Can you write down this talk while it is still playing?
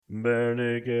Bare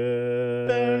naked.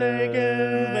 Bare naked.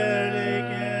 Bare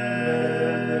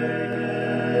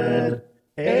naked.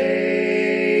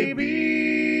 ABCs.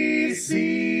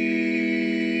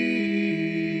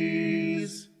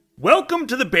 Welcome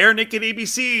to the Bare Naked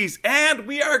ABCs, and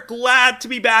we are glad to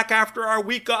be back after our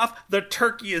week off. The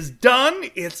turkey is done,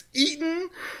 it's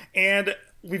eaten, and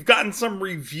we've gotten some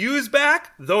reviews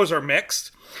back. Those are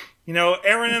mixed. You know,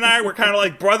 Aaron and I were kind of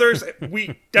like brothers.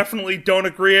 We definitely don't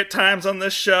agree at times on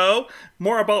this show.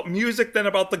 More about music than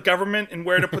about the government and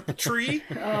where to put the tree.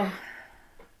 Oh.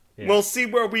 Yeah. We'll see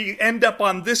where we end up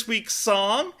on this week's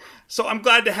song. So I'm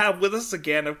glad to have with us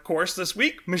again, of course, this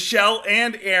week, Michelle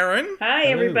and Aaron. Hi,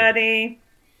 everybody.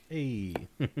 Hey.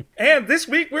 And this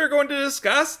week we're going to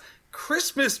discuss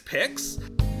Christmas Pics.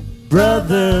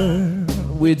 Brother,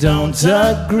 we don't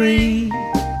agree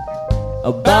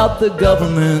about the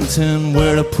government and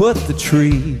where to put the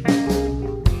tree.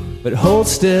 But hold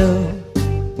still,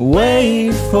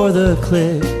 wait for the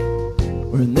click.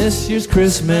 We're in this year's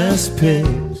Christmas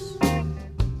Pics.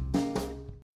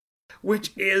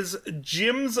 Which is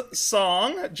Jim's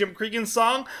song, Jim Cregan's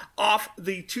song, off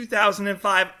the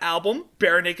 2005 album,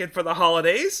 Bare Naked for the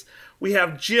Holidays. We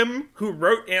have Jim, who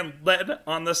wrote and led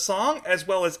on the song, as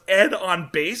well as Ed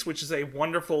on bass, which is a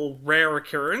wonderful, rare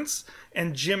occurrence,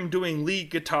 and Jim doing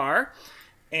lead guitar.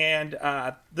 And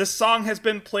this song has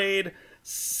been played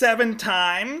 7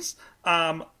 times,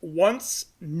 once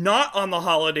not on the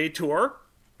holiday tour,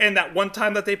 and that one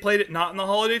time that they played it not on the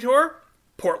holiday tour,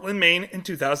 Portland, Maine in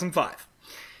 2005.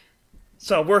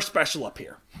 So we're special up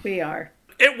here. We are.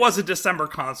 It was a December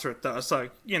concert, though, so,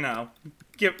 you know,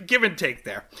 give and take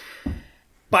there.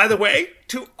 By the way,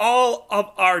 to all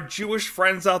of our Jewish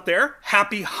friends out there,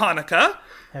 Happy Hanukkah.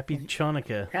 Happy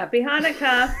Chanukah. Happy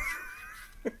Hanukkah.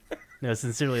 No,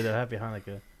 sincerely though, Happy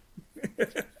Hanukkah.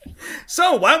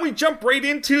 So, why don't we jump right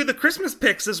into the Christmas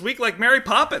Pics this week like Mary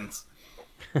Poppins?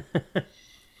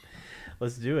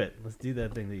 Let's do it. Let's do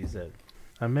that thing that you said.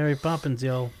 I'm Mary Poppins,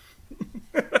 y'all.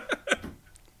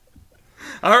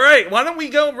 All right, why don't we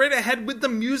go right ahead with the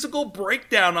musical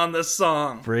breakdown on this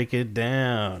song? Break it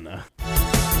down.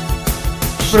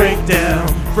 Breakdown,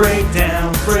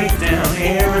 breakdown, breakdown.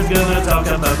 Aaron's gonna talk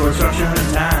about chord structure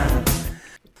and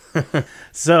time.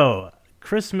 So,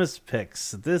 Christmas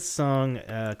Pics. This song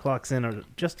clocks in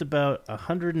at just about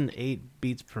 108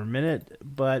 beats per minute,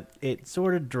 but it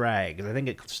sort of drags. I think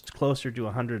it's closer to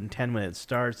 110 when it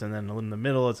starts, and then in the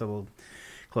middle it's a little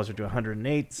closer to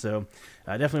 108. So,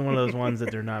 definitely one of those ones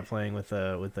that they're not playing with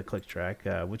the click track,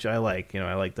 which I like. You know,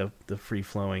 I like the free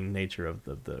flowing nature of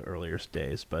the earlier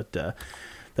days, but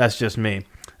that's just me.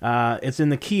 It's in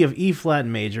the key of E flat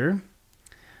major.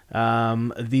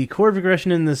 The chord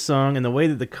progression in this song and the way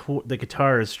that the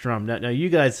guitar is strummed. Now you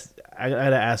guys, I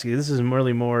gotta ask you, this is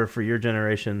really more for your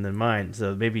generation than mine,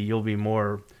 so maybe you'll be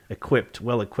more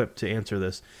well equipped to answer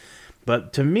this.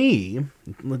 But to me,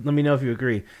 let me know if you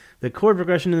agree, the chord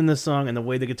progression in this song and the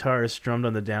way the guitar is strummed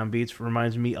on the downbeats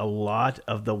reminds me a lot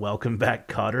of the Welcome Back,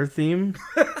 Kotter theme.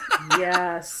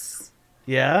 Yes.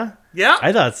 Yeah? Yeah.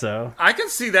 I thought so. I can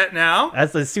see that now.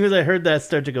 As soon as I heard that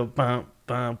start to go bum,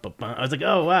 bum, bum, bum, I was like,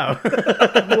 oh, wow.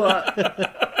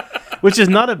 What? Which is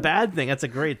not a bad thing. That's a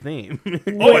great theme.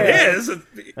 Oh, it is.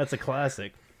 That's a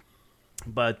classic.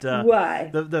 But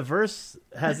Why? The verse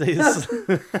has a...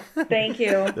 Thank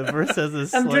you. The verse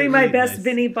has a I'm doing my best nice...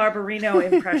 Vinnie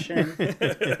Barbarino impression. And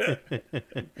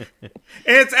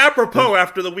it's apropos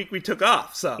after the week we took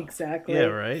off, so. Exactly. Yeah,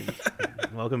 right?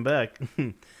 Welcome back.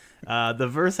 The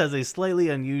verse has a slightly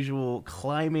unusual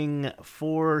climbing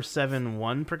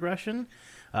 4-7-1 progression.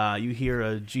 You hear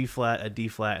a G flat, a D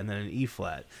flat, and then an E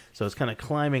flat. So it's kind of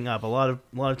climbing up. A lot of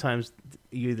times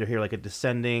you either hear like a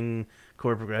descending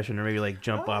chord progression or maybe like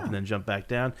jump up and then jump back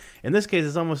down. In this case,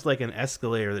 it's almost like an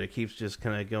escalator that it keeps just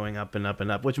kind of going up and up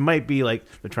and up, which might be like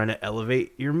they're trying to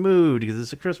elevate your mood because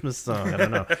it's a Christmas song. I don't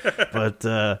know. But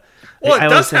well, it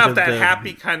does have that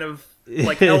happy kind of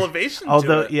like elevation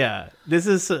although to it. Yeah, this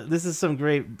is some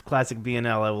great classic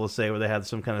BNL, I will say, where they have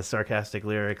some kind of sarcastic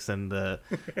lyrics, and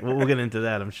we'll get into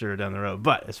that, I'm sure, down the road.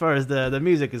 But as far as the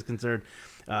music is concerned,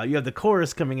 you have the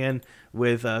chorus coming in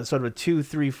with sort of a 2,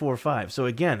 3, 4, 5. So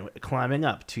again, climbing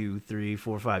up 2, 3,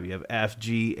 4, 5. You have F,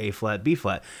 G, A flat, B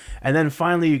flat, and then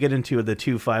finally you get into the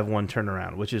 2, 5, 1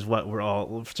 turnaround, which is what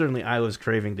certainly I was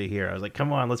craving to hear. I was like,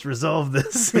 come on, let's resolve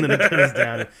this, and then it comes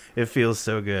down. It feels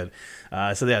so good.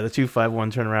 So yeah, the 2, 5,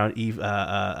 1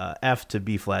 turnaround, F to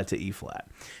B flat to E flat,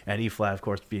 and E flat, of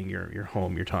course, being your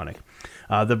home, your tonic.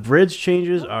 The bridge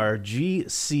changes are G,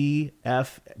 C,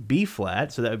 F, B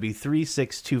flat, so that would be 3,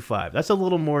 6, 6-2-5. That's a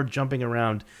little more jumping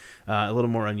around, a little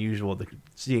more unusual,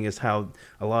 seeing as how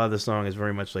a lot of the song is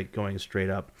very much like going straight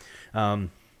up.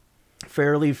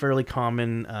 Fairly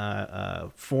common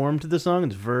form to the song.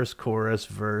 It's verse, chorus,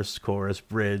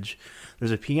 bridge.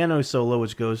 There's a piano solo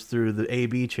which goes through the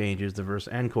A-B changes, the verse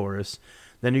and chorus.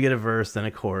 Then you get a verse, then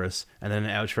a chorus, and then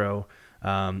an outro,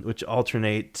 which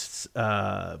alternates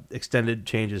extended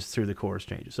changes through the chorus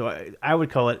changes. So I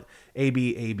would call it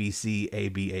A-B, A-B-C,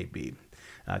 A-B, A-B.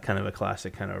 Kind of a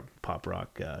classic kind of pop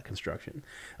rock construction.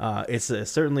 It's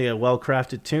certainly a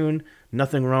well-crafted tune.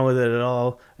 Nothing wrong with it at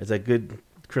all. It's a good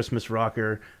Christmas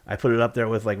rocker. I put it up there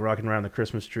with like Rocking Around the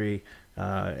Christmas Tree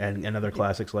and other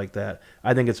classics like that.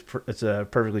 I think it's a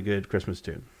perfectly good Christmas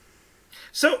tune.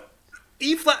 So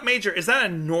E flat major, is that a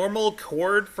normal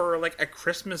chord for like a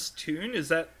Christmas tune? Is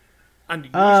that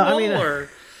unusual? Or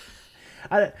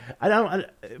I don't.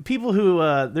 People who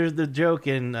there's the joke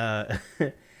in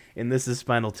in This Is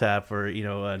Spinal Tap where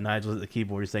Nigel's at the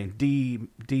keyboard, he's saying D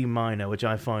minor, which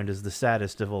I find is the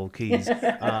saddest of all keys.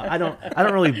 I don't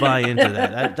really buy into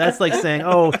that. That's like saying,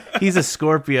 oh, he's a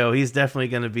Scorpio, he's definitely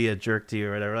going to be a jerk to you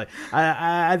or whatever. Like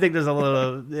I think there's a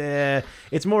little.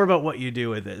 It's more about what you do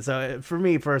with it. So for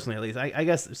me personally, at least, I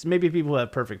guess maybe people who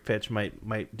have perfect pitch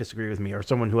might disagree with me, or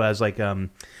someone who has like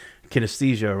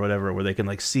kinesthesia or whatever, where they can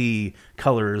like see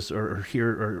colors or hear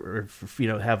or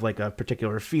have like a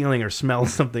particular feeling or smell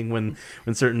something when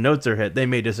certain notes are hit. They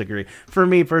may disagree. For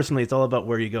me personally, it's all about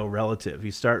where you go relative.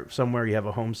 You start somewhere, you have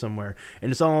a home somewhere,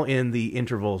 and it's all in the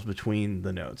intervals between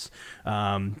the notes.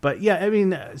 But yeah, I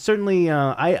mean, certainly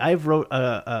I've wrote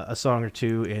a song or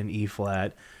two in E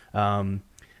flat.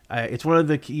 It's one of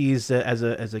the keys as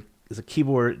a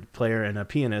keyboard player and a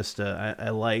pianist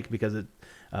I like, because it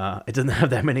doesn't have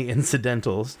that many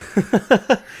incidentals.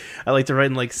 I like to write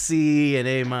in like C and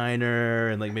A minor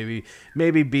and like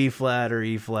maybe B flat or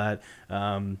E flat.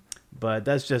 But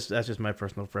that's just my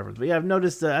personal preference. But yeah, I've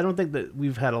noticed that I don't think that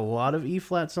we've had a lot of E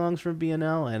flat songs from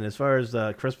BNL. And as far as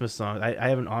Christmas songs, I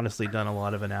haven't honestly done a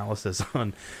lot of analysis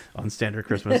on standard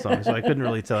Christmas songs, so I couldn't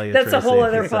really tell you. That's a whole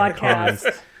other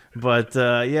podcast. But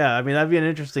yeah, I mean, that'd be an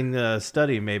interesting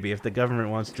study maybe if the government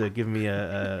wants to give me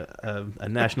a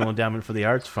National Endowment for the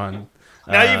Arts Fund.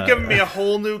 Now you've given me a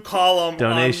whole new column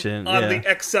donation on the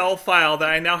Excel file that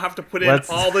I now have to put in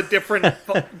all the different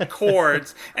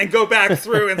chords and go back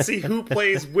through and see who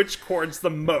plays which chords the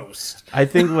most. I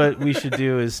think what we should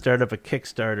do is start up a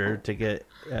Kickstarter to get.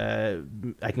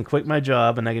 I can quit my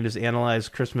job and I can just analyze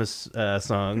Christmas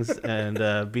songs and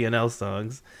BNL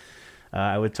songs.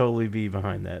 I would totally be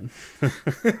behind that.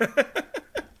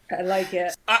 I like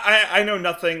it. I know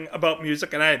nothing about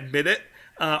music, and I admit it.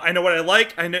 I know what I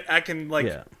like. I know I can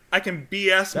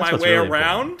BS my way really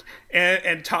around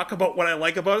and talk about what I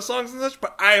like about songs and such.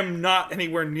 But I am not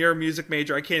anywhere near a music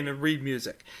major. I can't even read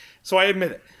music, so I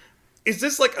admit it. Is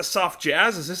this like a soft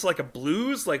jazz? Is this like a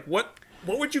blues? Like what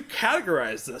would you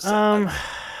categorize this?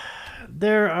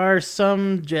 There are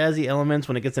some jazzy elements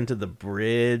when it gets into the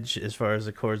bridge as far as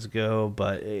the chords go,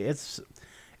 but it's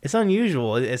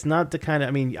unusual. It's not the kind of,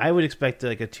 I mean, I would expect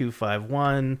like a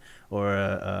 2-5-1 or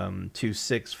a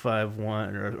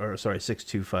 2-6-5-1 or sorry,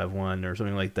 6-2-5-1 or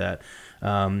something like that.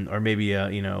 Or maybe a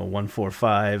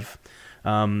 1-4-5.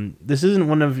 This isn't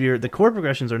one of the chord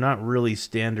progressions are not really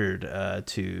standard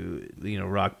to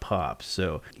rock pop.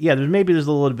 So yeah, there's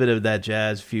a little bit of that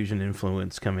jazz fusion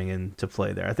influence coming into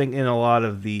play there. I think in a lot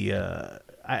of the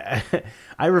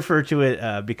I refer to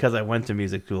it because I went to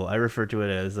music school. I refer to it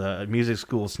as music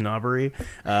school snobbery.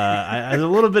 There's a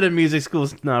little bit of music school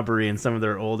snobbery in some of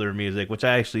their older music, which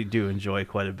I actually do enjoy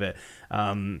quite a bit.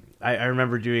 I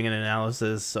remember doing an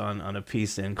analysis on a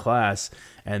piece in class,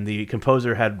 and the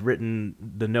composer had written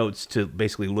the notes to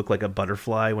basically look like a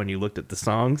butterfly when you looked at the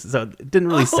songs. So it didn't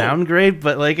really sound great,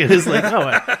 but like it was like,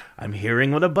 I'm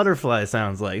hearing what a butterfly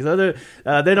sounds like. So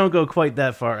they don't go quite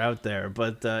that far out there,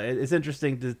 but it's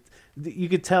interesting you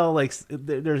could tell like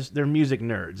they're music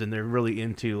nerds and they're really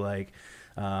into like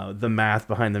the math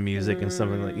behind the music and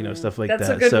something like stuff like that.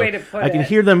 That's a good way to put it. I can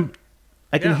hear them.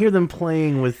 I can hear them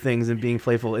playing with things and being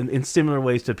playful in similar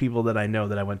ways to people that I know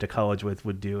that I went to college with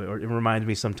would do, or it reminds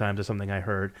me sometimes of something I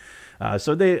heard.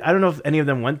 So I don't know if any of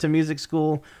them went to music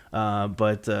school,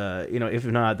 but if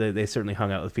not, they certainly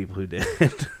hung out with people who did.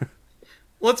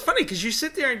 Well, it's funny because you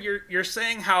sit there and you're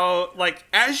saying how, like,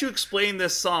 as you explain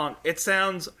this song, it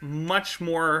sounds much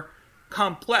more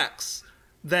complex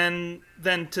than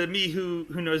to me who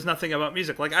knows nothing about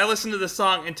music. Like, I listen to this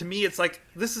song, and to me, it's like,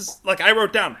 this is, like, I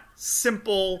wrote down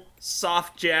simple,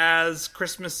 soft jazz,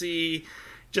 Christmassy,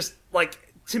 just,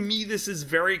 like, to me, this is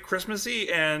very Christmassy,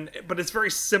 but it's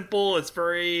very simple, it's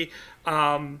very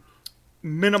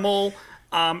minimal.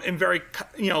 and very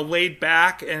laid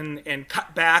back and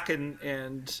cut back and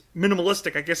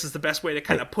minimalistic, I guess is the best way to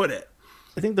kind of put it.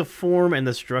 I think the form and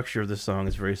the structure of the song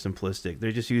is very simplistic.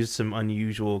 They just use some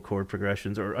unusual chord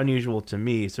progressions, or unusual to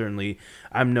me. Certainly,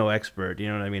 I'm no expert. You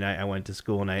know what I mean? I went to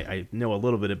school and I know a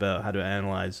little bit about how to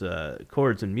analyze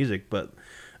chords in music, but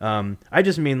I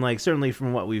just mean, like, certainly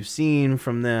from what we've seen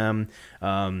from them,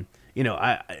 I'm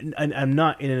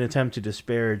not in an attempt to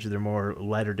disparage their more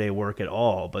latter day work at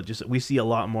all, but just we see a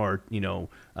lot more,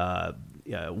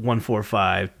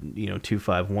 1-4-5,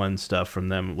 2-5-1 stuff from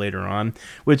them later on,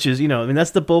 which is,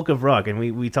 that's the bulk of rock. And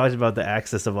we talked about the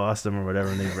Axis of Awesome or whatever,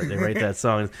 and they write that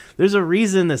song. There's a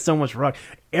reason that so much rock.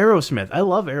 Aerosmith, I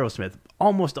love Aerosmith.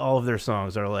 Almost all of their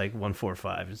songs are like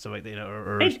 1-4-5 and stuff like that,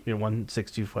 or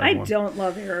 1-6-2-5-1. I don't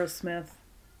love Aerosmith.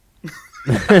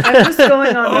 I'm just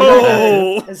going on the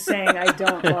record as saying I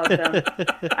don't love them.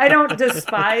 I don't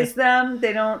despise them.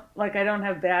 They don't, like, I don't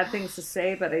have bad things to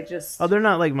say, but I just... Oh, they're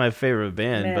not like my favorite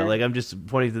band, but like I'm just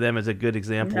pointing to them as a good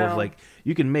example of, like,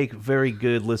 you can make very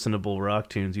good listenable rock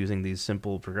tunes using these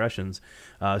simple progressions.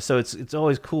 So it's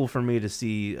always cool for me to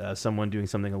see someone doing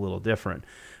something a little different.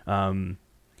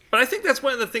 But I think that's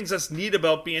one of the things that's neat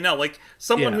about BNL. Like,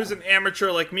 someone who's an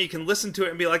amateur like me can listen to it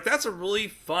and be like, that's a really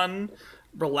fun,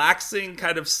 relaxing,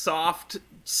 kind of soft,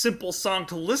 simple song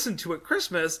to listen to at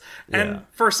Christmas. And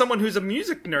for someone who's a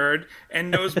music nerd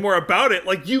and knows more about it,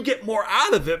 like, you get more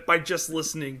out of it by just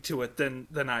listening to it than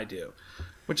I do,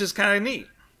 which is kind of neat.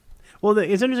 Well,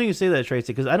 it's interesting you say that,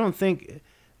 Tracy, because I don't think...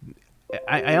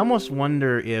 I almost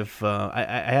wonder if...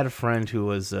 I had a friend who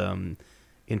was...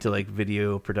 into like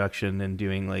video production and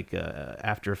doing like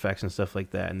After Effects and stuff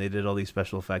like that, and they did all these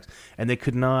special effects, and they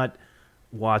could not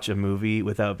watch a movie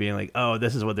without being like, oh,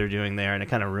 this is what they're doing there, and it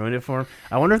kind of ruined it for them.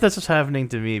 I wonder if that's what's happening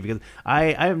to me, because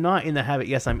I am not in the habit.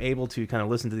 Yes, I'm able to kind of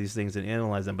listen to these things and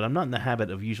analyze them, but I'm not in the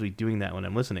habit of usually doing that when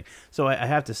I'm listening. So I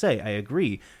have to say, I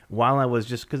agree. While I was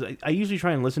just, because I usually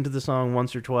try and listen to the song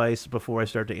once or twice before I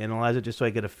start to analyze it, just so I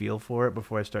get a feel for it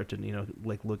before I start to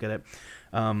like look at it.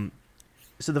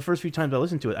 So the first few times I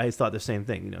listened to it, I thought the same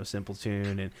thing, simple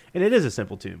tune, and it is a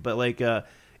simple tune, but like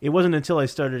it wasn't until I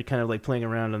started kind of like playing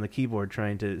around on the keyboard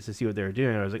trying to see what they were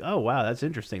doing, I was like, oh wow, that's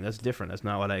interesting, that's different, that's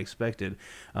not what I expected,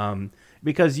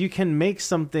 because you can make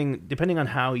something depending on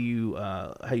how you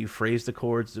phrase the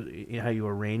chords, how you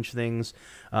arrange things,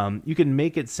 you can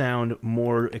make it sound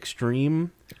more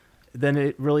extreme than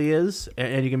it really is,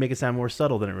 and you can make it sound more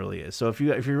subtle than it really is. So if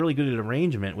you're really good at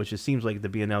arrangement, which it seems like the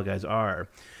BNL guys are.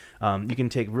 You can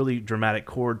take really dramatic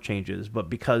chord changes, but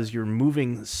because you're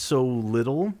moving so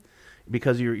little,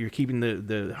 because you're keeping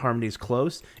the harmonies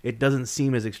close, it doesn't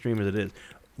seem as extreme as it is.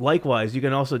 Likewise, you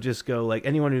can also just go, like,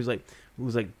 anyone who's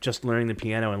just learning the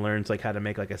piano and learns like how to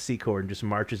make like a C chord and just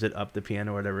marches it up the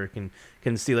piano or whatever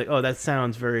can see like, oh, that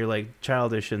sounds very like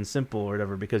childish and simple or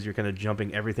whatever, because you're kind of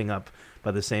jumping everything up by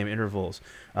the same intervals.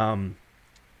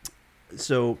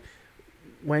 So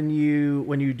when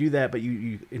you do that, but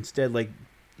you instead like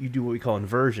you do what we call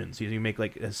inversions. You make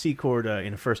like a C chord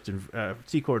in a first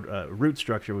C chord root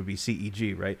structure would be C E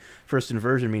G, right? First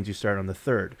inversion means you start on the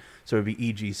third, so it would be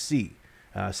E G C.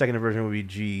 Second inversion would be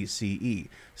G C E.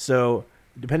 So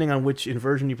depending on which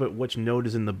inversion you put, which note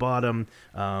is in the bottom,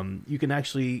 you can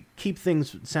actually keep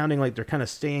things sounding like they're kind of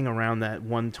staying around that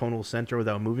one tonal center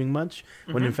without moving much,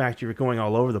 when in fact you're going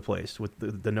all over the place with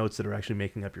the notes that are actually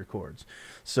making up your chords.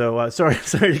 So sorry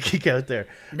to geek out there.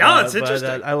 No, it's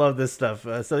interesting. I love this stuff.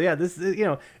 So yeah, this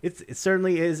it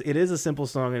certainly is. It is a simple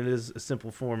song, and it is a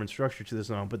simple form and structure to the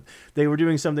song. But they were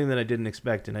doing something that I didn't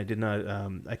expect, and I did not.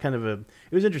 It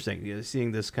was interesting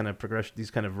seeing this kind of progression,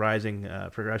 these kind of rising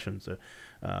progressions.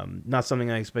 Not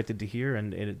something I expected to hear,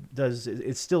 and it does.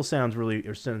 It still sounds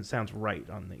sounds right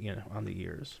on the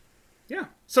ears. Yeah.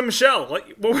 So Michelle,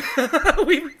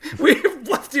 we've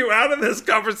left you out of this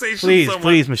conversation.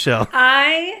 Please, Michelle.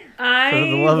 I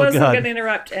wasn't going to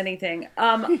interrupt anything.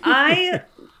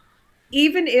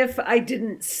 Even if I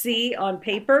didn't see on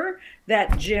paper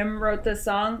that Jim wrote the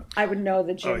song, I would know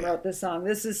that Jim wrote the song.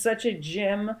 This is such a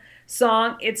Jim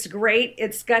song. It's great.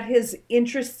 It's got his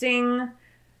interesting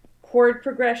chord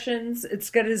progressions. It's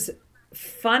got his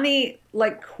funny,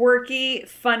 like quirky,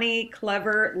 funny,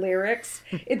 clever lyrics.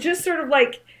 It just sort of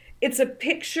like, it's a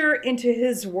picture into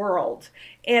his world.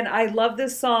 And I love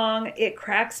this song. It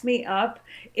cracks me up.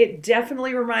 It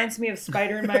definitely reminds me of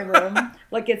Spider in My Room.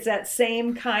 Like, it's that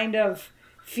same kind of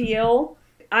feel.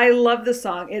 I love the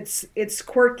song. It's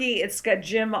quirky. It's got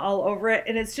Jim all over it.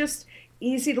 And it's just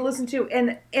easy to listen to.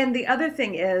 And the other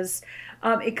thing is,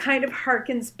 it kind of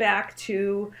harkens back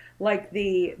to like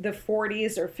the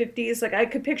 40s or 50s. Like, I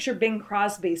could picture Bing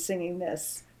Crosby singing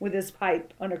this with his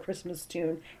pipe on a Christmas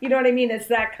tune. You know what I mean? It's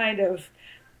that kind of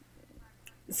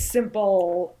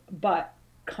simple but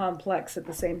complex at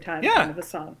the same time kind of a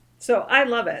song. So I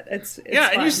love it. It's and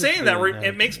fun. you saying that,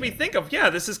 it makes me think of,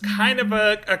 this is kind of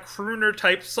a crooner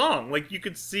type song. Like, you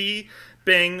could see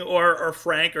Bing or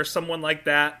Frank or someone like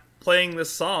that playing this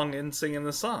song and singing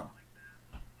the song.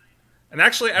 And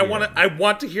actually, I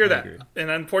want to hear that.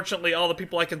 And unfortunately, all the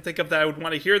people I can think of that I would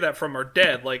want to hear that from are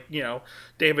dead, like,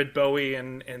 David Bowie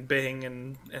and Bing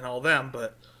and all them.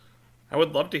 But I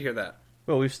would love to hear that.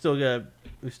 Well, we've still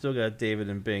got David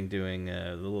and Bing doing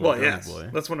the little boy.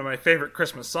 That's one of my favorite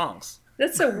Christmas songs.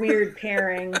 That's a weird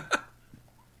pairing.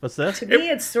 What's that? To me,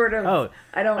 it's sort of.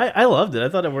 I loved it. I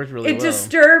thought it worked really well. It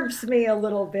disturbs me a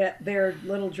little bit. Their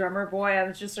little drummer boy. I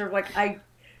was just sort of like, I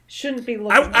shouldn't be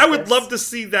looking. I would love to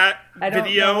see that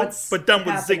video, but done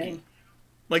with happening. Ziggy,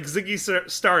 like Ziggy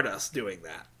Stardust doing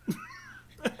that.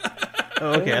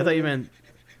 Oh, okay. I thought you meant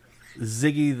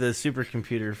Ziggy the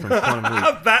supercomputer from Quantum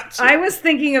Leap. That too. I was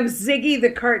thinking of Ziggy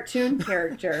the cartoon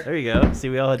character. There you go. See,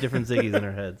 we all had different Ziggies in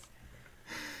our heads.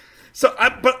 So, I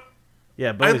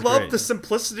Bowie's love great. the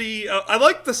simplicity. I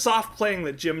like the soft playing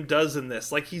that Jim does in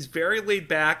this. Like, he's very laid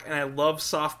back, and I love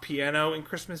soft piano in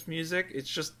Christmas music. It's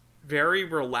just very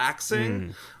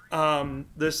relaxing.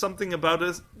 There's something about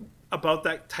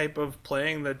that type of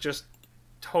playing that just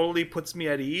totally puts me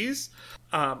at ease.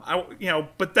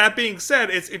 But that being said,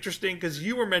 it's interesting because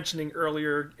you were mentioning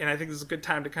earlier, and I think this is a good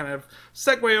time to kind of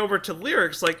segue over to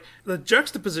lyrics, like the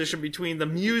juxtaposition between the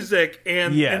music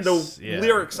and the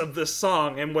lyrics of this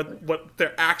song and what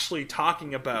they're actually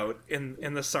talking about in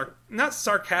the not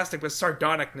sarcastic but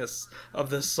sardonicness of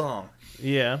this song.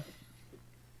 Yeah.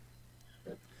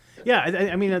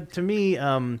 I mean, to me,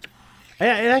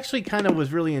 it actually kind of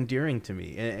was really endearing to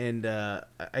me, and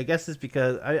I guess it's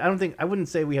because I wouldn't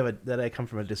say that I come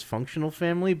from a dysfunctional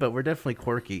family, but we're definitely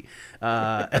quirky.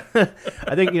 I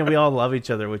think we all love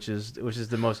each other, which is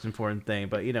the most important thing.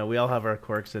 But we all have our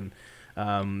quirks and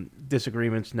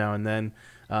disagreements now and then.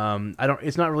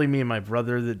 It's not really me and my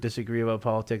brother that disagree about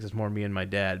politics. It's more me and my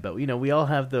dad. But we all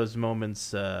have those moments.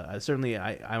 Certainly,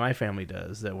 my family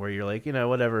does that, where you're like,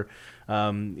 whatever.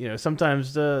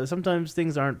 Sometimes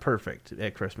things aren't perfect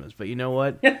at Christmas, but you know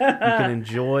what? You can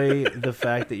enjoy the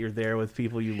fact that you're there with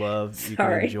people you love. You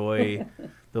can enjoy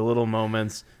the little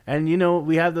moments, and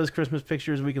we have those Christmas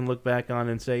pictures we can look back on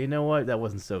and say, you know what? That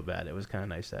wasn't so bad. It was kind of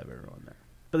nice to have everyone there.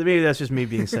 But maybe that's just me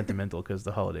being sentimental because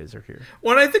the holidays are here.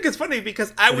 Well, and I think it's funny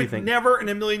because I would never in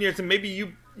a million years, and maybe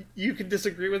you could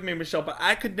disagree with me, Michelle, but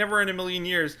I could never in a million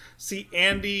years see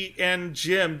Andy and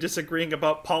Jim disagreeing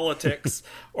about politics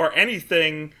or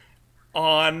anything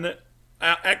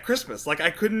at Christmas. Like, I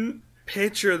couldn't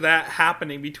picture that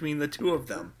happening between the two of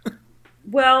them.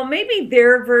 Well, maybe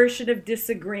their version of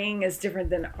disagreeing is different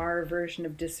than our version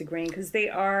of disagreeing, because they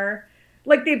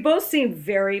both seem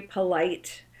very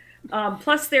polite.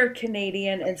 Plus, they're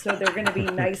Canadian, and so they're going to be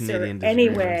nicer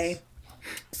anyway.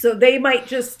 So they might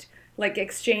just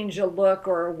exchange a look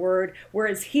or a word,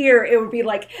 whereas here it would be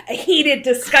like a heated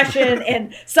discussion,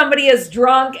 and somebody is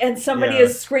drunk, and somebody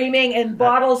is screaming, and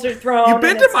bottles are thrown. You've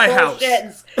been to my house.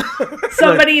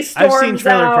 Somebody storms out. I've seen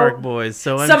Trailer Park Boys,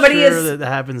 so I'm sure that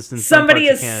happens in some somebody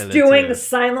parts is of Canada stewing too.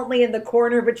 silently in the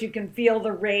corner, but you can feel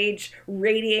the rage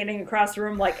radiating across the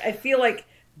room. I feel like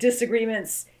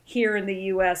disagreements here in the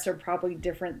U.S. are probably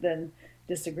different than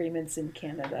disagreements in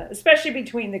Canada, especially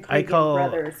between the Cregan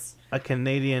brothers. A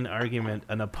Canadian argument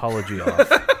an apology off.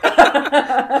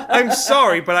 I'm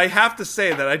sorry, but I have to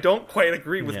say that I don't quite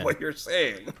agree with what you're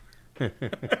saying.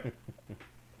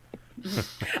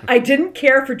 I didn't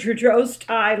care for Trudeau's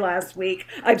tie last week.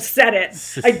 I've said it.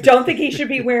 I don't think he should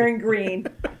be wearing green.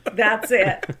 That's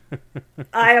it.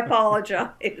 I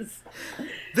apologize.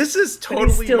 This is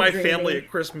totally my family at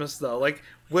Christmas, though.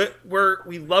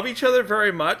 We love each other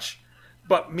very much,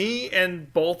 but me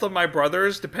and both of my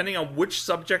brothers, depending on which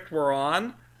subject we're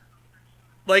on,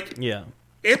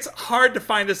 it's hard to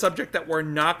find a subject that we're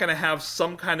not going to have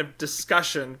some kind of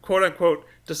discussion, quote unquote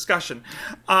discussion,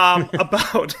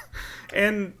 about.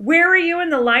 And where are you in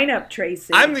the lineup,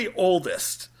 Tracy? I'm the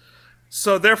oldest,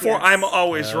 so therefore I'm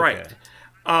always right.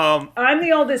 I'm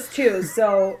the oldest too,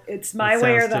 so it's my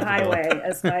way or the highway,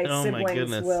 as my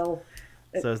siblings will.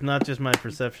 So it's not just my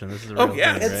perception. This is the real thing,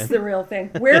 right? It's the real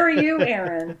thing. Where are you,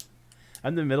 Aaron?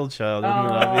 I'm the middle child. Isn't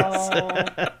it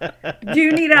obvious? Do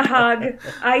you need a hug?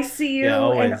 I see you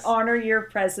and honor your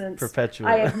presence.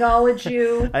 Perpetually. I acknowledge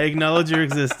you. I acknowledge your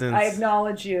existence. I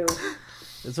acknowledge you.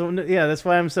 So that's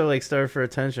why I'm so starved for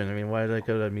attention. I mean, why did I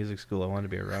go to music school? I wanted to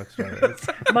be a rock star.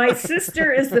 My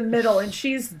sister is the middle, and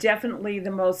she's definitely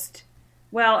the most.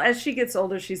 Well, as she gets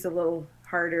older, she's a little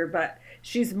harder, but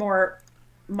she's more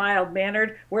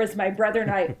mild-mannered, whereas my brother and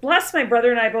I, bless my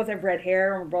brother and I both have red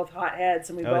hair, and we're both hotheads,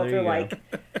 and we both are like,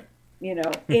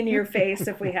 in your face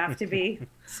if we have to be.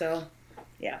 So,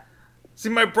 yeah. See,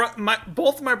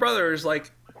 both my brothers,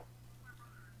 like,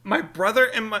 my brother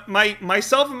and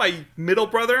myself and my middle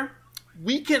brother,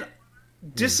 we can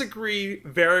disagree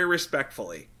very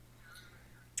respectfully.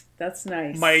 That's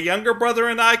nice. My younger brother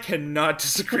and I cannot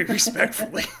disagree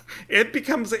respectfully. It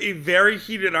becomes a very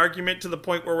heated argument to the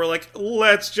point where we're like,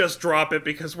 let's just drop it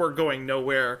because we're going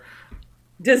nowhere.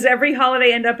 Does every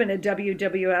holiday end up in a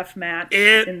WWF match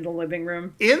in the living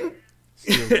room?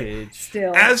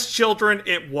 Still. As children,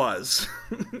 it was.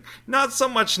 Not so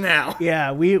much now.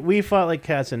 Yeah, we fought like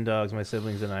cats and dogs, my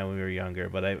siblings and I, when we were younger,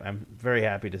 but I'm very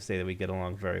happy to say that we get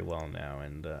along very well now,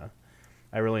 and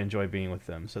I really enjoy being with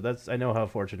them. So I know how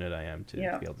fortunate I am to be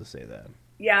able to say that.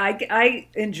 Yeah, I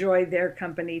enjoy their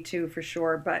company too, for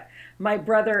sure. But my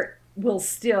brother will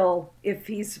still, if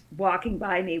he's walking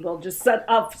by me,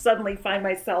 I'll suddenly find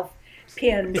myself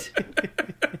pinned.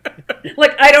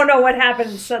 Like, I don't know what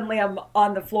happened. Suddenly I'm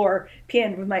on the floor,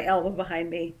 pinned with my elbow behind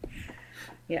me.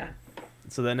 Yeah.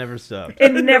 So that never stops.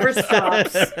 It never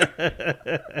stops.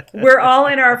 We're all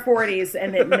in our 40s,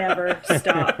 and it never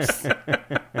stops.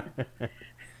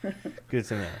 Good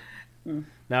to know.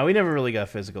 Now, we never really got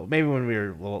physical. Maybe when we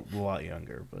were a lot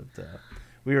younger, but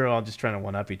we were all just trying to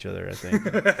one-up each other, I think.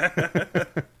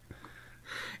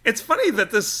 It's funny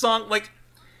that this song, like,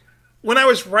 when I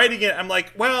was writing it, I'm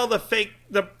like, well, the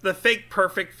fake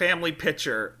perfect family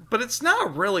picture, but it's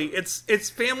not really. It's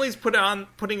families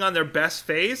putting on their best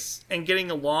face and getting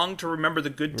along to remember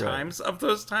the good times of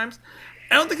those times.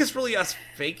 I don't think it's really us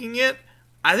faking it.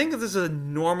 I think this is a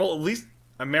normal, at least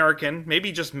American,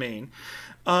 maybe just Maine,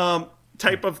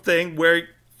 type of thing where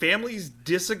families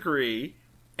disagree,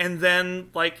 and then,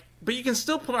 like, but you can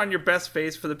still put on your best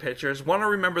face for the pictures, want to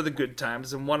remember the good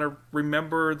times, and want to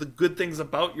remember the good things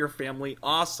about your family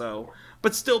also,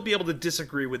 but still be able to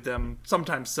disagree with them,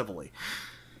 sometimes civilly.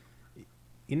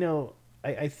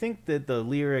 I think that the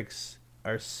lyrics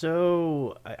are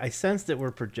so... I sense that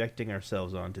we're projecting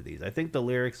ourselves onto these. I think the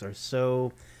lyrics are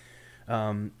so...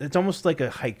 it's almost like a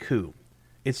haiku.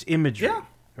 It's imagery. Yeah.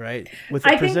 Right?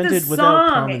 I think the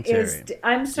song is...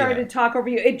 I'm sorry to talk over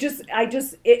you.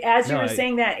 As you were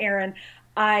saying that, Aaron,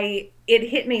 it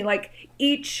hit me like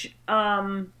each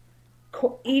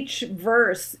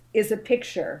verse is a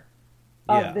picture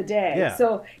of the day. Yeah.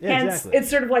 So hence exactly. It's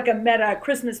sort of like a meta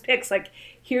Christmas Pics. Like,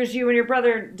 here's you and your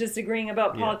brother disagreeing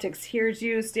about politics. Here's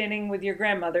you standing with your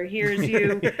grandmother. Here's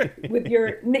you with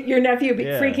your nephew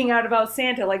freaking out about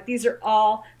Santa. Like, these are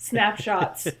all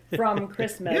snapshots from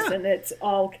Christmas, and it's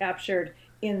all captured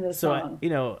in the song.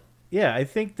 I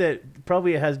think that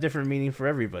probably it has different meaning for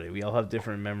everybody. We all have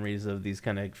different memories of these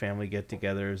kind of family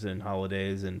get-togethers and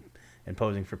holidays and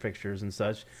posing for pictures and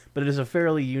such. But it is a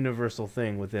fairly universal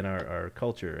thing within our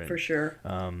culture. And, for sure.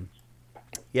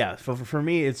 For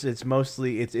me, it's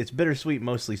mostly it's bittersweet,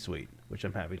 mostly sweet, which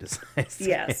I'm happy to say.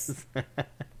 Yes.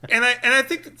 and I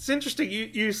think it's interesting.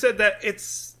 You said that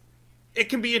it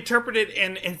can be interpreted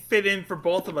and fit in for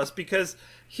both of us, because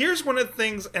here's one of the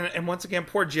things, and once again,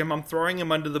 poor Jim, I'm throwing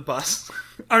him under the bus.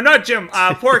 Or not Jim,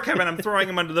 poor Kevin, I'm throwing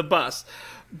him under the bus.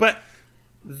 But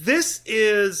this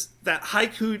is that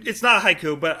haiku. It's not a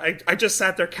haiku, but I just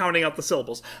sat there counting out the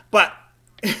syllables. But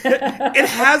it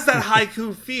has that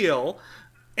haiku feel,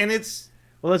 and it's...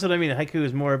 Well, that's what I mean. Haiku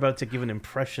is more about to give an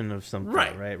impression of something,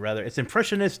 right? Rather, it's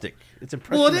impressionistic.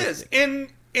 Well, it is.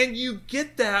 And you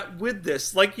get that with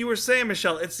this. Like you were saying,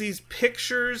 Michelle, it's these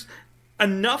pictures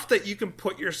enough that you can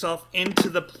put yourself into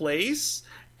the place,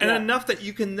 and enough that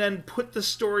you can then put the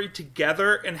story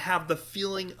together and have the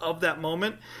feeling of that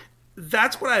moment.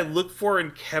 That's what I look for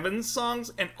in Kevin's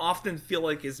songs and often feel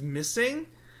like is missing.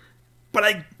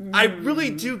 But I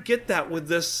really do get that with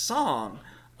this song.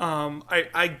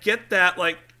 I get that,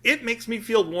 like, it makes me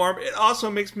feel warm. It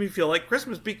also makes me feel like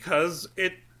Christmas, because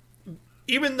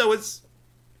even though it's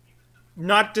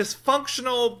not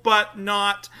dysfunctional, but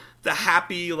not the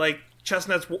happy, like,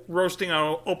 chestnuts roasting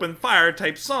on an open fire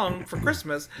type song for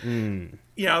Christmas,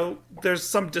 there's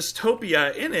some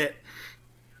dystopia in it.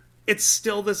 It's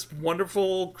still this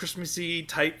wonderful Christmassy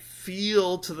type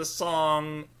feel to the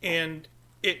song, and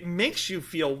it makes you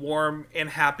feel warm and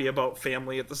happy about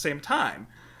family at the same time.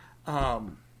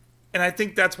 And I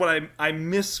think that's what I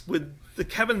miss with the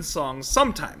Kevin songs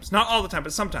sometimes. Not all the time,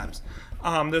 but sometimes.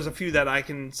 There's a few that I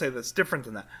can say that's different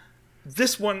than that.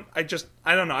 This one, I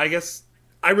don't know. I guess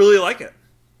I really like it.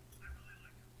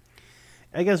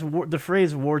 I guess the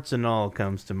phrase warts and all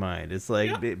comes to mind. It's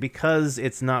like, because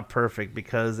it's not perfect,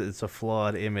 because it's a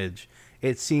flawed image,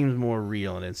 it seems more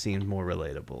real and it seems more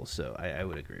relatable. So I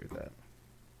would agree with that.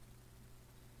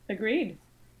 Agreed.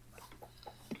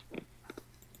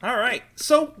 All right.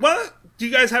 So, do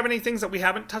you guys have any things that we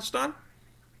haven't touched on?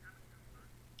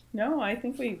 No, I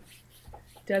think we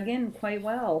dug in quite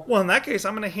well. Well, in that case,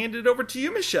 I'm going to hand it over to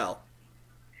you, Michelle.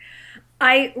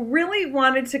 I really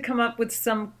wanted to come up with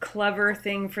some clever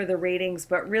thing for the ratings,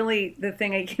 but really the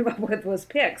thing I came up with was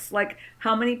pics. Like,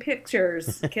 how many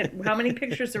pictures are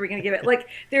we going to give it? Like,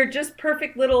 they're just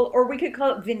perfect little, or we could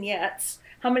call it vignettes.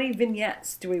 How many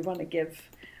vignettes do we want to give?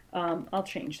 I'll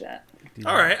change that.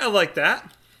 All right, I like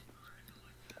that.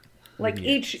 Like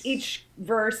each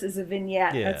verse is a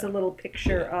vignette. Yeah. That's a little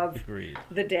picture of Agreed.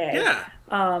 the day. Yeah.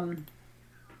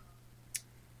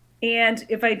 And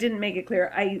if I didn't make it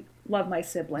clear, I love my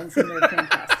siblings and they're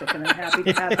fantastic and I'm happy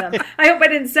to have them. I hope I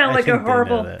didn't sound like a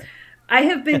horrible... I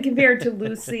have been compared to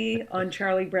Lucy on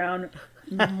Charlie Brown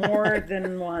more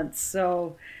than once.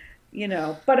 So,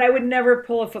 but I would never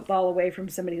pull a football away from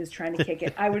somebody who's trying to kick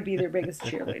it. I would be their biggest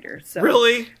cheerleader. So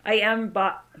Really? I am...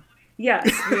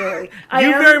 Yes, really. I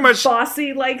You am very much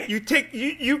bossy, like...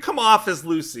 You come off as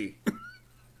Lucy.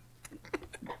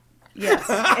 Yes,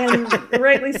 and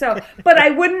rightly so. But I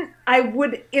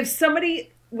would, if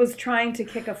somebody was trying to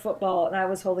kick a football and I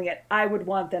was holding it, I would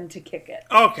want them to kick it.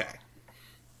 Okay.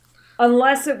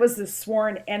 Unless it was a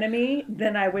sworn enemy,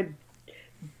 then I would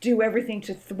do everything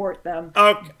to thwart them.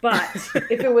 Okay. But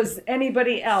if it was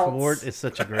anybody else... Thwart is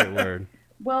such a great word.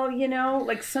 Well,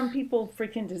 like some people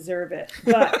freaking deserve it.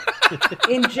 But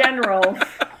in general,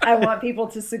 I want people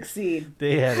to succeed.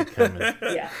 They had it coming.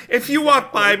 Yeah. If you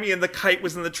walked by me and the kite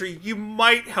was in the tree, you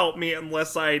might help me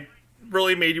unless I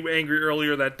really made you angry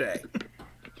earlier that day.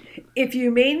 If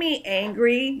you made me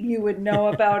angry, you would know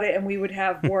about it and we would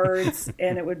have words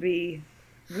and it would be...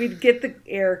 We'd get the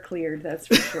air cleared, that's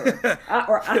for sure.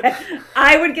 Or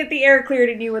I would get the air cleared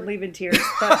and you would leave in tears,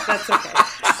 but that's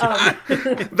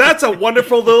okay. That's a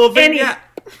wonderful little vignette.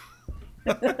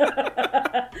 That's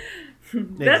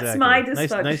my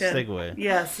dysfunction. Nice segue.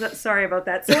 Yes, sorry about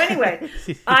that. So anyway,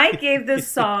 I gave this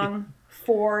song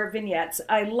 4 vignettes.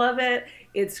 I love it.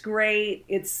 It's great.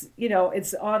 It's,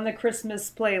 it's on the Christmas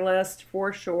playlist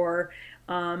for sure.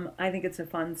 I think it's a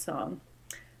fun song.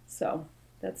 So...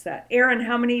 That's that. Aaron,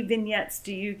 how many vignettes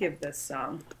do you give this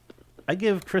song? I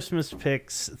give Christmas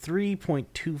Pics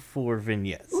 3.24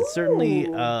 vignettes. Ooh. It's certainly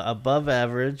above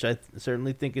average. I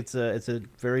certainly think it's a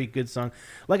very good song.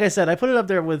 Like I said, I put it up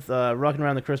there with Rockin'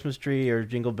 Around the Christmas Tree or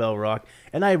Jingle Bell Rock,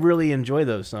 and I really enjoy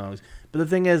those songs. But the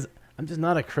thing is, I'm just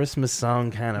not a Christmas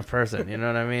song kind of person. You know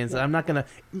what I mean? So I'm not going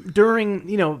to, during,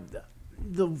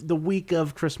 the week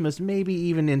of Christmas, maybe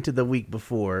even into the week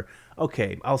before,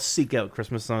 okay, I'll seek out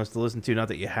Christmas songs to listen to. Not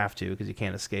that you have to, because you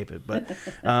can't escape it. But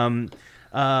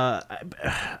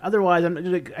otherwise,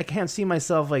 I can't see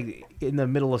myself like in the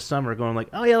middle of summer going like,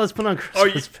 oh yeah, let's put on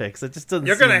Christmas Pics. It just doesn't.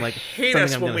 You're seem gonna like hate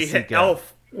us when we hit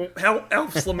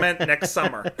Elf's Lament next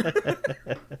summer.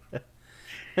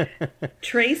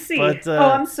 Tracy. But,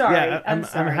 I'm sorry. Yeah, I'm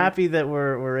sorry. I'm happy that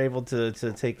we're able to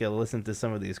take a listen to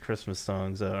some of these Christmas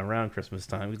songs around Christmas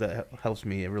time. That helps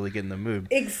me really get in the mood.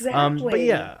 Exactly. But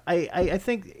yeah, I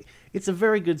think it's a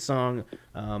very good song.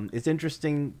 It's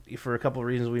interesting for a couple of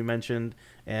reasons we mentioned,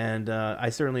 and I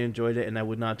certainly enjoyed it, and I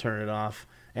would not turn it off.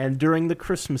 And during the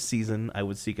Christmas season, I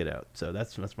would seek it out. So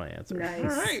that's my answer. Nice. All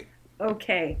right.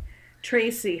 Okay.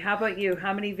 Tracy, how about you?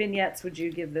 How many vignettes would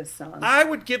you give this song? I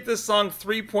would give this song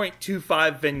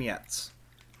 3.25 vignettes.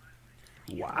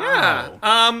 Wow.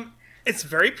 Yeah. It's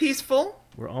very peaceful.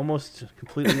 We're almost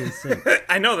completely in sync.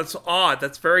 I know, that's odd.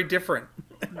 That's very different.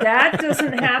 That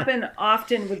doesn't happen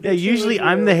often with the two usually of you.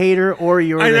 I'm the hater or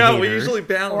you're the hater. I know, we usually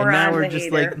balance. Or And now I'm we're the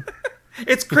just hater. like...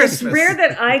 It's Christmas. It's rare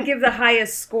that I give the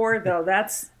highest score, though.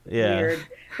 That's weird.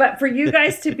 But for you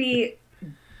guys to be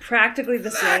practically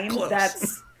the same, close.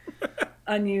 that's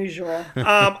unusual.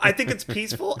 I think it's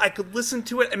peaceful. I could listen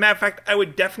to it. As a matter of fact, I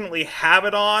would definitely have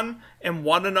it on and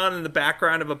want it on in the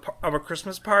background of a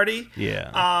Christmas party.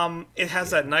 Yeah. It has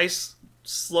that nice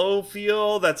slow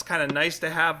feel that's kind of nice to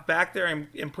have back there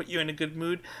and put you in a good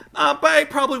mood. But I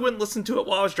probably wouldn't listen to it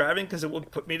while I was driving because it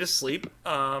would put me to sleep.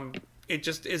 It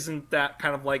just isn't that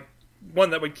kind of like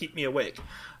one that would keep me awake.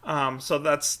 So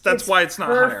that's why it's not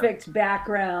perfect higher.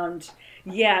 Background.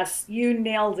 Yes, you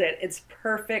nailed it. It's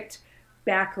perfect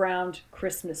background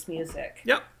Christmas music.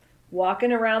 Yep.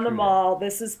 Walking around the mall.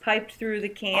 This is piped through the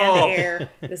canned air.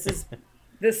 This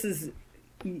is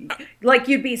like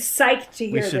you'd be psyched to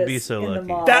hear We should this be so in the lucky.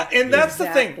 mall. That's the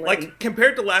thing. Exactly. Like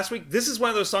compared to last week, this is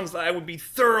one of those songs that I would be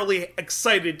thoroughly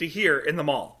excited to hear in the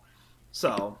mall.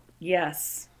 So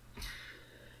yes.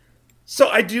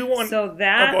 I do want. So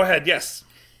that. Oh, go ahead. Yes.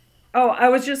 Oh, I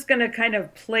was just going to kind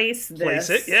of place this. Place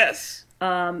it, yes.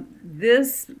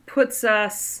 This puts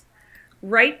us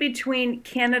right between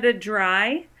Canada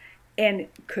Dry and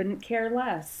Couldn't Care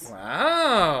Less.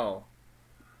 Wow.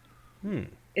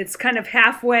 It's kind of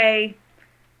halfway,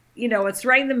 it's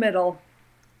right in the middle.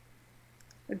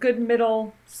 A good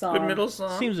middle song. Good middle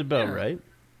song. Seems about right.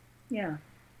 Yeah.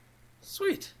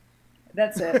 Sweet.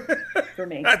 That's it for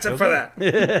me. That's it for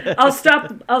that. I'll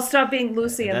stop being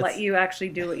Lucy and let you actually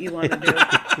do what you want to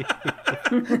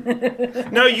do.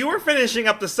 No, you were finishing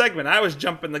up the segment. I was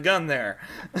jumping the gun there.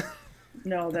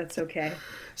 No, that's okay.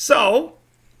 So,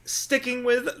 sticking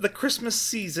with the Christmas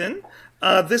season,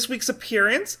 this week's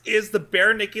appearance is the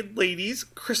Bare Naked Ladies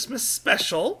Christmas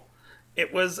special.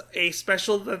 It was a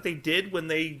special that they did when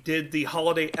they did the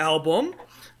holiday album.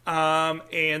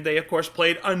 And they, of course,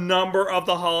 played a number of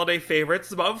the holiday favorites.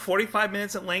 It's about 45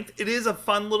 minutes in length. It is a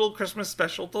fun little Christmas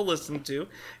special to listen to.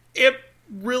 It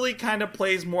really kind of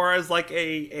plays more as like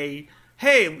a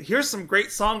hey, here's some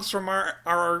great songs from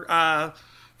our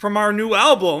new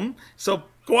album, so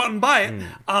go out and buy it.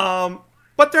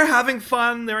 But they're having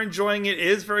fun. They're enjoying it. It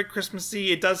is very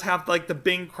Christmassy. It does have like the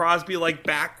Bing Crosby like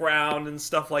background and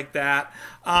stuff like that.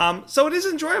 So it is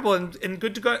enjoyable and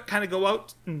good to kind of go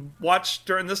out and watch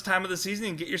during this time of the season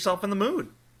and get yourself in the mood.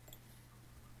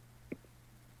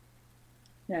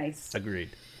 Nice. Agreed.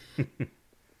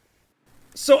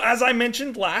 So as I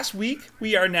mentioned last week,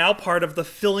 we are now part of the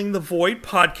Filling the Void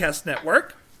podcast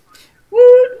network.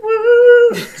 Woot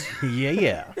woot!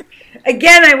 Yeah.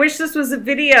 Again, I wish this was a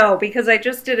video because I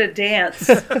just did a dance.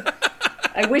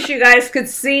 I wish you guys could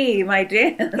see my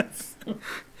dance.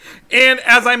 And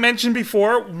as I mentioned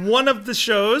before, one of the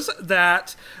shows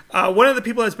that one of the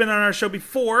people that's been on our show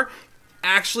before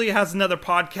actually has another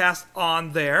podcast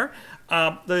on there.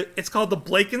 It's called The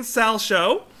Blake and Sal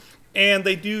Show. And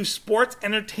they do sports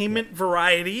entertainment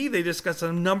variety. They discuss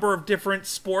a number of different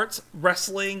sports,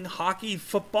 wrestling, hockey,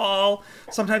 football.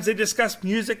 Sometimes they discuss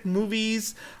music,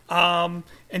 movies, and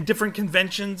different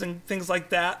conventions and things like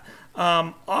that.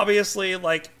 Obviously,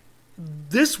 like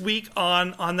this week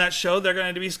on that show, they're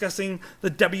going to be discussing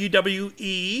the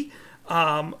WWE,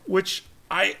 which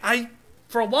I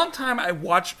for a long time, I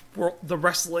watched the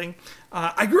wrestling.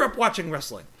 I grew up watching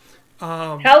wrestling.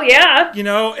 Hell yeah! You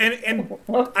know, and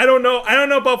I don't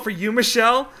know about for you,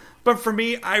 Michelle, but for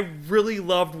me, I really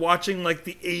loved watching like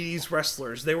the '80s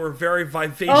wrestlers. They were very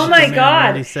vivacious. Oh my God!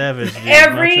 Randy Savage, dude.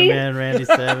 Every Macho Man, Randy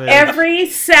Savage. Every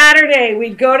Saturday,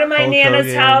 we'd go to my Hulk Nana's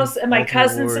Hogan, house, and my Ultimate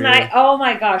cousins and Warrior. I. Oh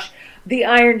my gosh, the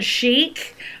Iron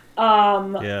Sheik.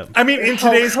 Yeah. I mean, in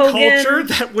Hulk today's Hogan. culture,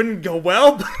 that wouldn't go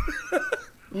well. But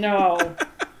No,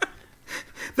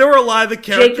 there were a lot of the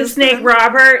characters. Jake the Snake then.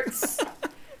 Roberts.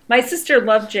 My sister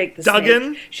loved Jake the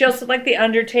Duggan. Snake. She also liked the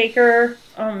Undertaker.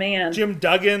 Oh man, Jim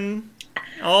Duggan.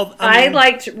 I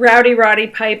liked Rowdy Roddy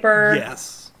Piper.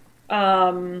 Yes.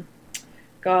 God,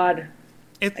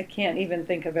 It- I can't even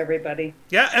think of everybody.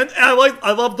 Yeah, and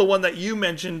I love the one that you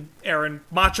mentioned, Aaron.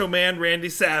 Macho Man Randy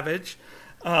Savage.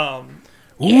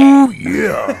 Ooh,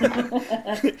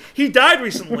 yeah. He died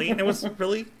recently, and it was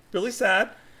really, really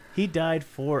sad. He died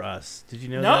for us. Did you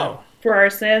know No. For our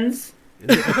sins.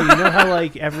 that? Okay, you know how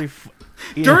like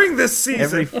During this season.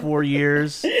 every 4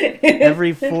 years,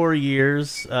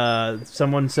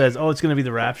 someone says, "Oh, it's going to be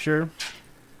the rapture."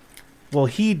 Well,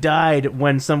 he died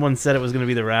when someone said it was going to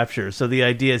be the rapture. So the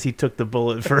idea is he took the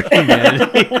bullet for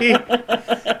humanity.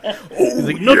 He's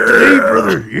like, "Not today,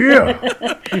 brother." Yeah,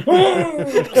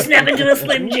 Snap into a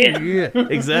Slim Jim. yeah,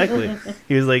 exactly.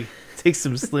 He was like, "Take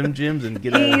some Slim Jims and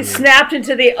get out of He here." snapped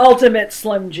into the ultimate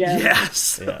Slim Jim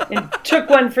Yes. Yeah. and took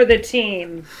one for the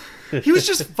team. He was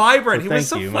just vibrant. Well, he was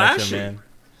so thank you, Macho flashy. Man.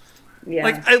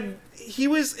 Yeah. He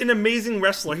was an amazing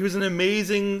wrestler. He was an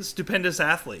amazing, stupendous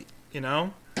athlete, you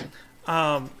know?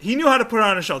 He knew how to put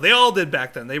on a show. They all did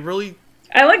back then. They really...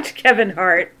 I liked Kevin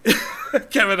Hart.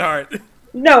 Kevin Hart.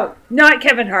 No, not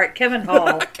Kevin Hart. Kevin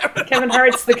Hall. Kevin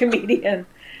Hart's the comedian.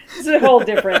 It's a whole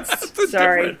difference.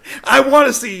 Sorry. Different. I want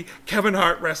to see Kevin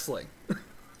Hart wrestling.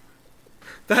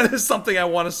 That is something I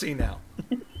want to see now.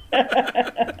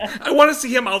 I want to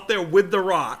see him out there with The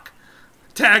Rock.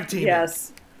 Tag team.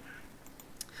 Yes.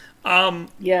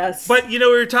 Yes. But you know,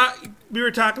 we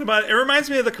were talking about it. It reminds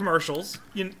me of the commercials.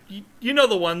 You know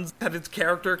the ones that its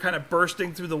character kind of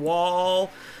bursting through the wall,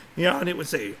 you know, and it would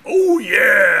say, "Oh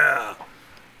yeah,"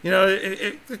 you know,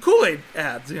 the Kool-Aid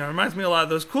ads. You know, it reminds me a lot of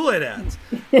those Kool-Aid ads,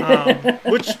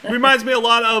 which reminds me a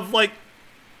lot of like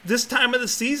this time of the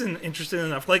season. Interesting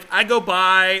enough, like I go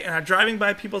by and I'm driving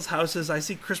by people's houses. I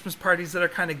see Christmas parties that are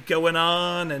kind of going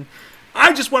on, and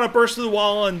I just want to burst through the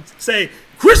wall and say,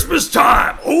 "Christmas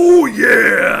time! Oh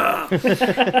yeah!"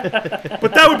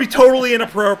 But that would be totally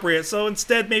inappropriate. So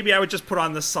instead, maybe I would just put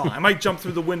on this song. I might jump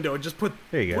through the window and just put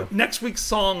next week's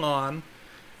song on.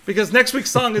 Because next week's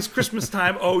song is Christmas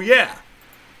Time, Oh Yeah.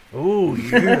 Oh,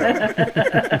 yeah.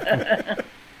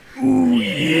 Ooh,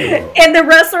 yeah. And the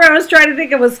wrestler I was trying to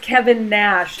think of was Kevin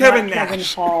Nash. Kevin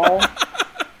Hall.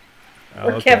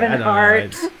 Or Kevin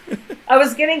Hart. I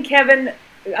was getting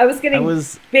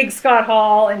Big Scott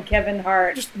Hall and Kevin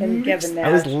Hart and Kevin Nash.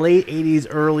 I was late 80s,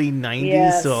 early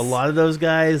 90s, so a lot of those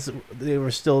guys, they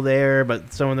were still there,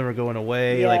 but some of them were going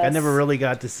away. Yes. Like, I never really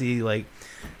got to see, like,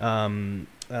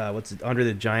 what's it, Andre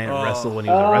the Giant wrestle when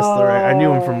he was a wrestler. I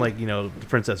knew him from, like,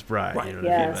 Princess Bride. Right. You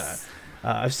know,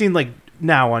 I've seen, like,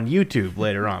 now on YouTube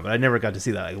later on, but I never got to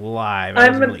see that, like, live.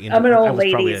 I'm an old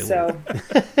lady, so...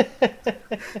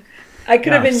 I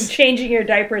could have been changing your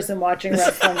diapers and watching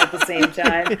wrestling at the same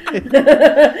time.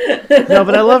 No,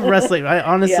 but I love wrestling. I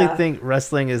honestly think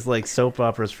wrestling is like soap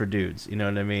operas for dudes. You know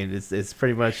what I mean? It's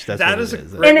pretty much what it is.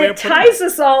 And it ties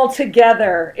us all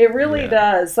together. It really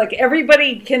does. Like,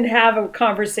 everybody can have a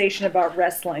conversation about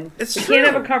wrestling. It's true. Can't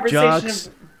have a conversation Jocks,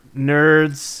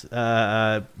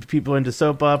 nerds, people into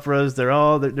soap operas.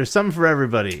 There's something for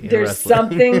everybody. There's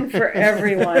something for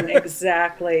everyone.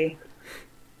 Exactly.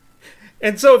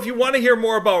 And so if you want to hear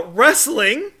more about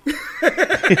wrestling, you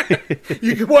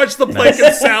can watch the Blake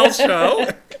and Sal show.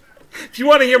 If you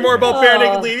want to hear more about Bare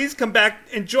Naked Ladies, come back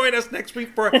and join us next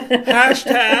week for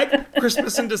hashtag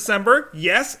Christmas in December.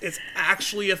 Yes, it's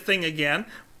actually a thing again,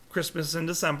 Christmas in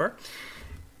December.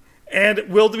 And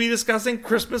we'll be discussing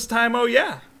Christmas Time, Oh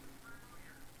Yeah.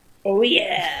 Oh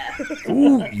yeah.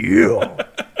 Oh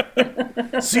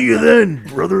yeah. See you then,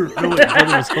 brother. No, wait,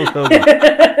 brother was Hulk Hogan.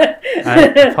 I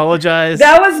apologize.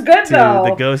 That was good, to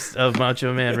the ghost of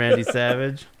Macho Man Randy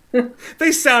Savage.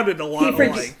 They sounded a lot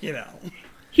alike,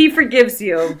 He forgives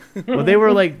you. Well, they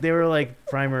were like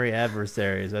primary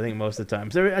adversaries, I think, most of the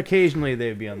time. So occasionally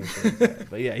they'd be on the same side.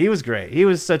 But yeah, he was great. He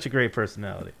was such a great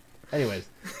personality. Anyways,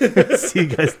 see you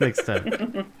guys next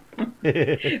time.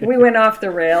 We went off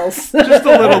the rails. Just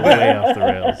a little bit. Way off the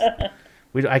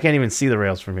rails. I can't even see the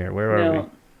rails from here. Where are we?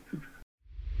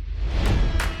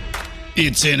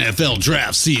 It's NFL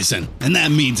draft season, and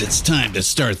that means it's time to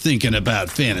start thinking about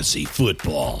fantasy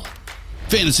football.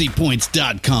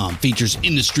 FantasyPoints.com features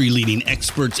industry-leading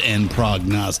experts and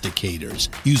prognosticators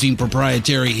using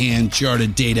proprietary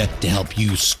hand-charted data to help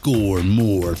you score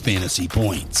more fantasy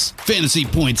points.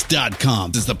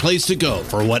 FantasyPoints.com is the place to go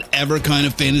for whatever kind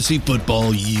of fantasy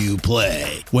football you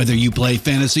play. Whether you play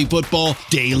fantasy football,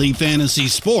 daily fantasy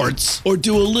sports, or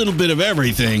do a little bit of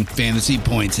everything, Fantasy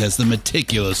Points has the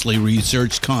meticulously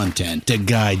researched content to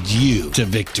guide you to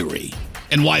victory.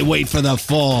 And why wait for the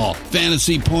fall?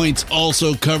 Fantasy Points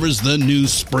also covers the new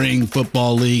spring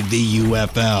football league, the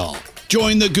UFL.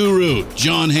 Join the guru,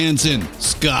 John Hansen,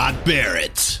 Scott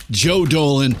Barrett, Joe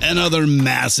Dolan, and other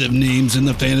massive names in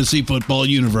the fantasy football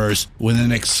universe with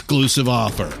an exclusive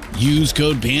offer. Use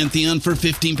code Pantheon for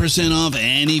 15% off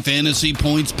any Fantasy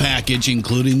Points package,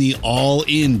 including the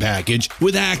all-in package,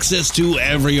 with access to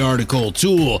every article,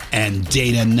 tool, and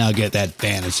data nugget that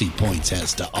Fantasy Points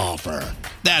has to offer.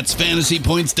 That's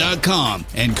FantasyPoints.com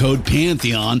and code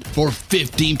Pantheon for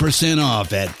 15%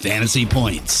 off at Fantasy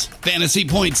Points.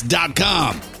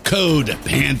 FantasyPoints.com, code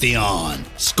Pantheon.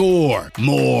 Score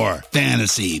more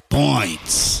fantasy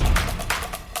points.